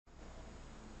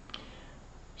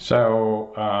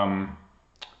So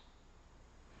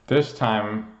this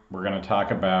time we're going to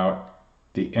talk about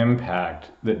the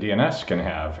impact that DNS can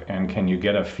have, and can you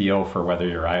get a feel for whether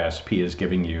your ISP is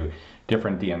giving you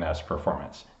different DNS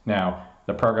performance. Now,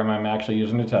 the program I'm actually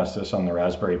using to test this on the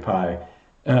Raspberry Pi,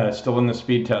 still in the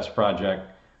speed test project,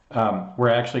 we're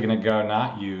actually going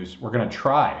to we're going to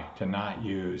try to not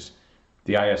use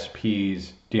the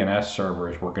ISP's DNS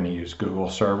servers. We're going to use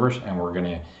Google servers, and we're going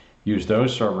to use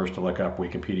those servers to look up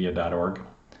wikipedia.org,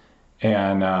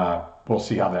 and we'll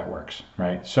see how that works,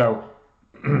 right? So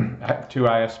I have two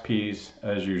ISPs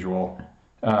as usual.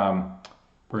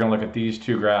 We're going to look at these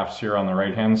two graphs here on the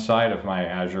right hand side of my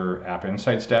Azure App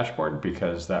Insights dashboard,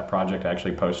 because that project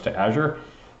actually posts to Azure,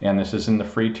 and this is in the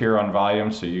free tier on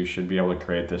volume, so you should be able to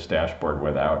create this dashboard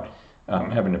without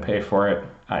having to pay for it,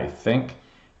 I think.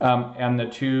 And the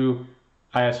two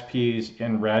ISPs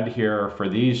in red here, for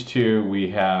these two, we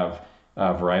have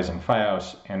Verizon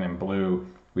Fios, and in blue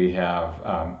we have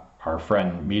our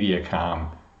friend Mediacom,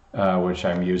 which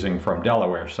I'm using from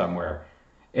Delaware somewhere.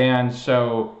 And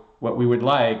so what we would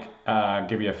like,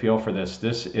 give you a feel for this,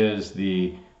 this is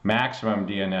the maximum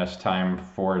DNS time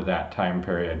for that time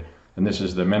period, and this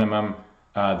is the minimum.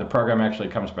 The program actually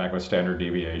comes back with standard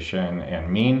deviation and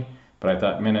mean, but I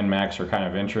thought min and max are kind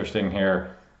of interesting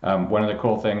here. One of the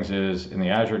cool things is in the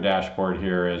Azure dashboard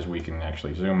here is we can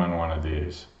actually zoom on one of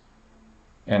these.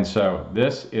 And so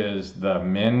this is the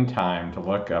min time to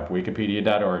look up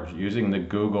wikipedia.org using the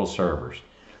Google servers.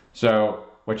 So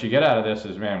what you get out of this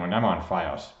is, man, when I'm on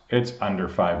Fios, it's under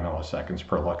 5 milliseconds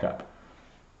per lookup.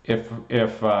 If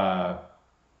I'm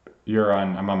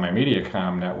on my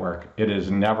Mediacom network, it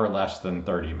is never less than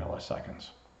 30 milliseconds.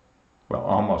 Well,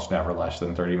 almost never less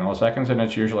than 30 milliseconds, and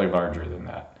it's usually larger than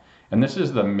that. And this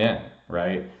is the min,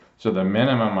 right? So the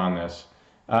minimum on this,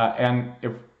 and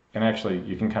actually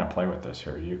you can kind of play with this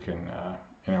here. You can,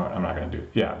 you know what, I'm not going to do,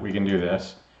 yeah, we can do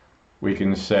this. We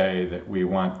can say that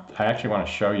I actually want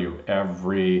to show you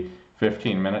every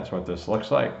 15 minutes what this looks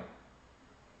like.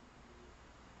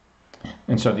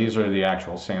 And so these are the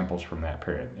actual samples from that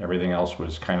period. Everything else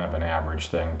was kind of an average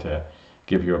thing to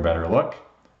give you a better look.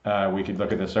 We could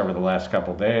look at this over the last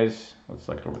couple days. Let's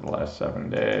look over the last 7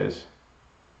 days.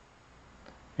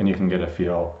 And you can get a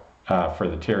feel for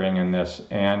the tiering in this.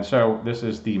 And so this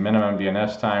is the minimum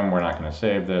DNS time. We're not going to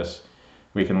save this.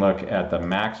 We can look at the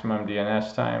maximum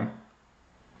DNS time.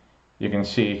 You can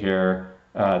see here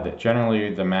that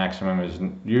generally the maximum is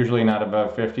usually not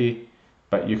above 50,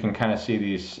 but you can kind of see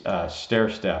these stair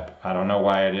step. I don't know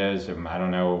why it is. I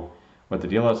don't know what the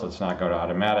deal is. Let's not go to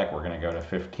automatic. We're going to go to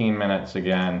 15 minutes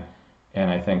again.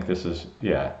 And I think this is,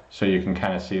 yeah, so you can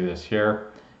kind of see this here.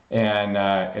 And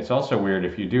it's also weird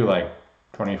if you do like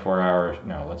 24 hours,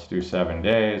 no, let's do 7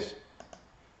 days.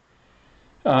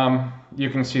 You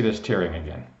can see this tiering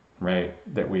again, right?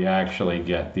 That we actually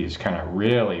get these kind of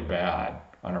really bad,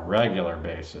 on a regular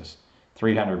basis,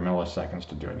 300 milliseconds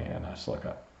to do an DNS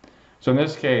lookup. So in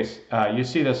this case, you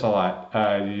see this a lot.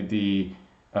 The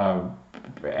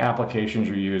applications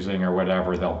you're using or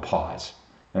whatever, they'll pause.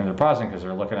 And they're pausing because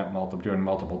they're looking at doing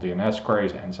multiple DNS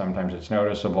queries, and sometimes it's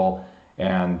noticeable.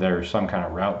 And there's some kind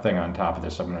of route thing on top of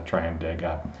this I'm going to try and dig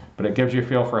up. But it gives you a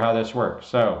feel for how this works.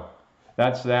 So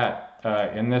that's that.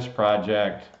 In this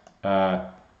project,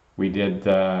 we did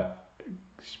the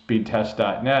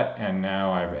speedtest.net, and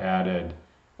now I've added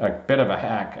a bit of a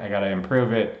hack. I got to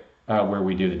improve it where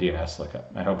we do the DNS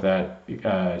lookup. I hope that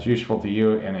is useful to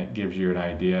you, and it gives you an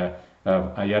idea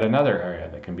of yet another area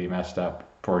that can be messed up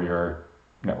for your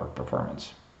network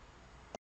performance.